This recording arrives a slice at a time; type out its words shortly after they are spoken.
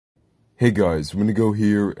Hey guys, Winigo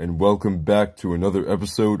here, and welcome back to another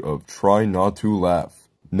episode of Try Not to Laugh.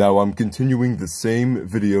 Now, I'm continuing the same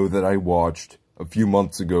video that I watched a few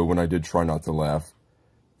months ago when I did Try Not to Laugh,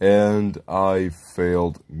 and I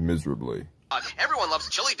failed miserably. Everyone loves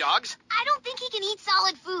chili dogs. I don't think he can eat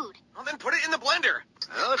solid food. Well, then put it in the blender.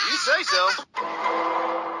 Well, if you say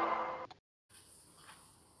so.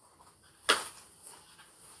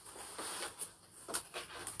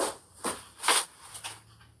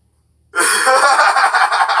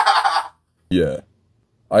 Yeah,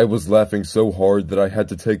 I was laughing so hard that I had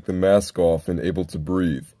to take the mask off and able to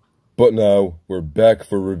breathe. But now, we're back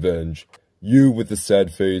for revenge. You with the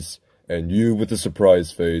sad face, and you with the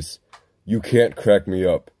surprise face. You can't crack me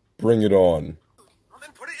up. Bring it on. Well,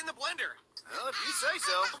 then put it in the blender. Well, if you say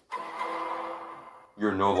so.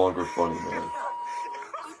 You're no longer funny, man.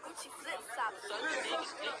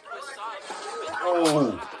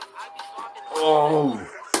 Oh! Oh!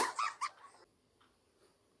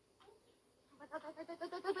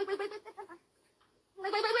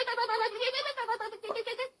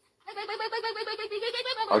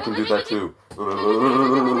 I can do that too.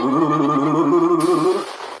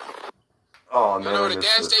 Oh man, I I the missed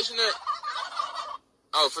gas it. station there.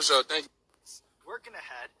 Oh, for sure. Thank you. Working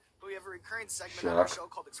ahead, but we have a recurring segment on our show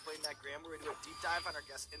called Explain That Gram. We're going to do a deep dive on our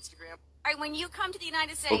guest Instagram. All right, when you come to the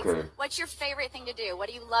United States, Okay. what's your favorite thing to do? What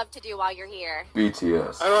do you love to do while you're here?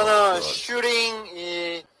 BTS. I don't Oh, know, God. shooting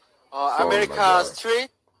in Sorry, my America guy. Street.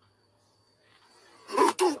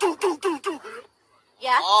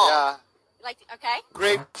 Yeah? Yeah, You like to, okay.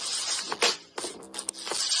 great.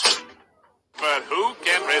 But who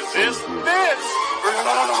can resist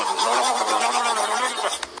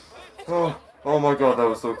Oh my God, that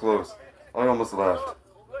was so close. I almost laughed.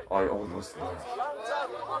 I almost laughed.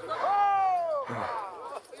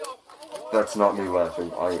 That's not me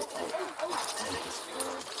laughing.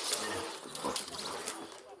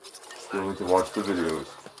 Still need to watch the videos.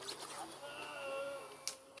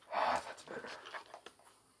 That's better.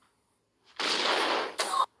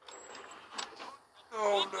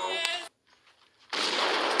 Oh no.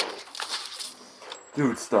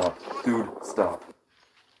 Dude, stop. Dude, stop.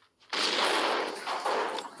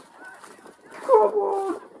 Come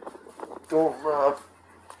on. Don't laugh.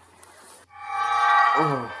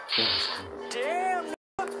 Oh, that was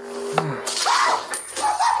cool.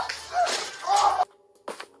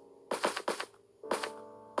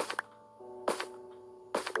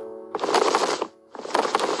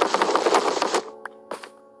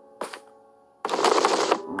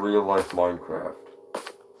 Real life Minecraft.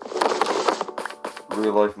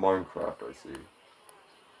 Real life Minecraft, I see.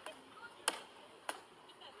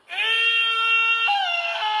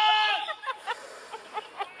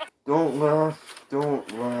 Don't laugh.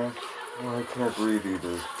 Don't laugh. Oh, I can't breathe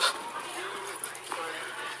either.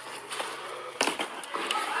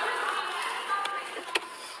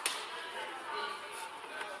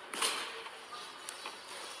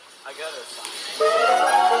 I got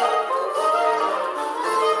it.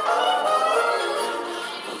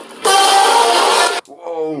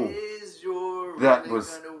 Whoa! Is your That really was-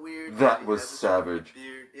 kinda weird? that He was has a savage.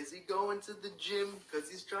 beard. Is he going to the gym because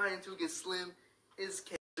he's trying to get slim? His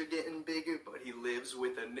cans are getting bigger, but he lives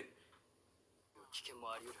with a.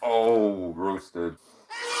 Oh, roasted.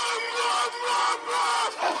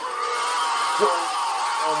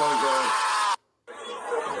 Oh my God.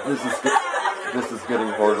 This is getting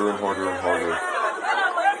harder and harder and harder.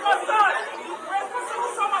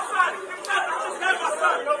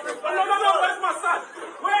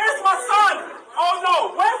 Where's my son? Oh no,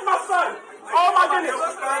 where's my son? Oh my goodness.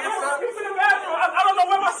 He's in the bathroom. I don't know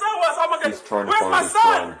where my son was. Oh my goodness. He's trying to Where's find my his son?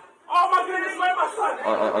 son. Oh my goodness, where's my son?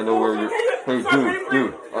 I know where you're. Hey,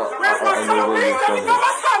 dude. Where's my I son? know where your Please let son me know is.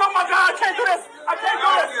 my son. Oh my God, I can't do this. I can't do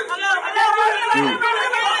this. I can't do this. Dude.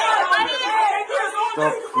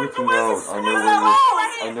 Stop freaking out.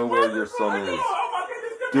 I know where your son is.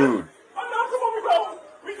 Dude.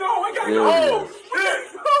 There he is.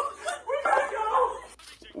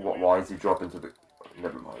 Why is he dropping to the...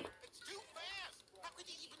 Never mind.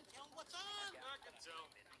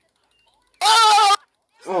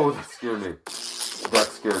 Oh, that scared me. That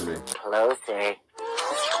scared me. Closer.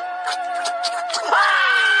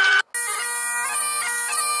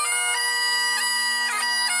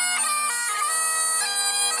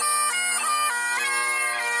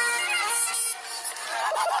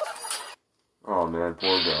 Oh man,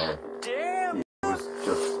 poor guy. He was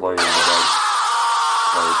just playing the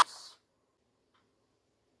bagpipes.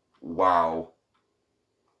 Wow.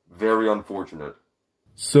 Very unfortunate.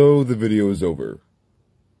 So the video is over.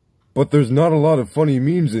 But there's not a lot of funny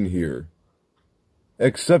memes in here.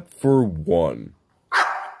 Except for one.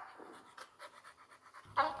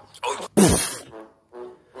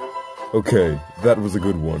 Okay, that was a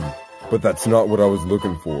good one, but that's not what I was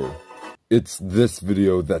looking for. It's this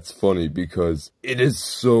video that's funny because it is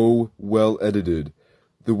so well edited.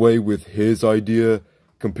 The way with his idea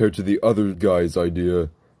compared to the other guy's idea,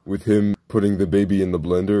 with him putting the baby in the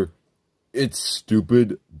blender, it's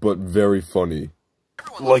stupid, but very funny.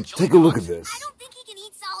 Like, take a look at this. I don't think he can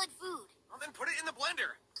eat solid food. Well, then put it in the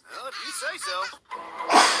blender. Well, if you say so.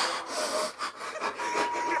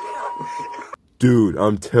 Dude,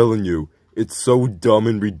 I'm telling you, it's so dumb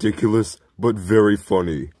and ridiculous, but very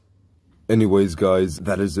funny. Anyways, guys,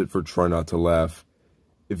 that is it for Try Not to Laugh.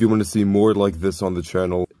 If you want to see more like this on the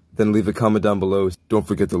channel, then leave a comment down below. Don't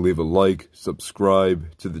forget to leave a like,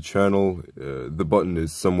 subscribe to the channel. The button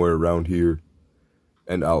is somewhere around here.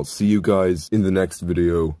 And I'll see you guys in the next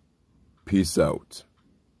video. Peace out.